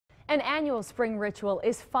An annual spring ritual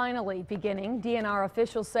is finally beginning. DNR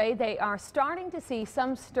officials say they are starting to see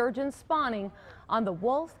some sturgeon spawning on the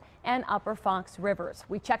Wolf and Upper Fox rivers.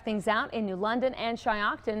 We check things out in New London and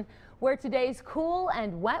Shiocton, where today's cool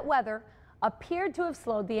and wet weather appeared to have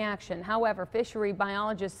slowed the action. However, fishery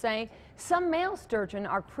biologists say some male sturgeon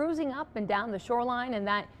are cruising up and down the shoreline, and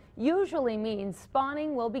that usually means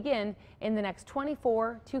spawning will begin in the next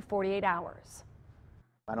 24 to 48 hours.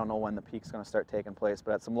 I don't know when the peak's going to start taking place,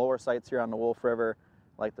 but at some lower sites here on the Wolf River,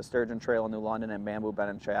 like the Sturgeon Trail in New London and Bamboo Bend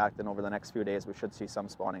in Shiocton, over the next few days we should see some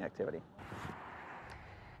spawning activity.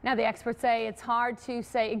 Now, the experts say it's hard to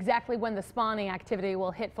say exactly when the spawning activity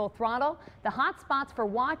will hit full throttle. The hot spots for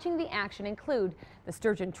watching the action include the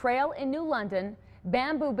Sturgeon Trail in New London,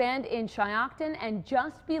 Bamboo Bend in Shiocton, and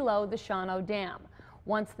just below the Shawano Dam.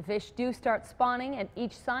 Once the fish do start spawning at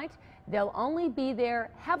each site, they'll only be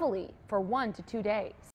there heavily for 1 to 2 days.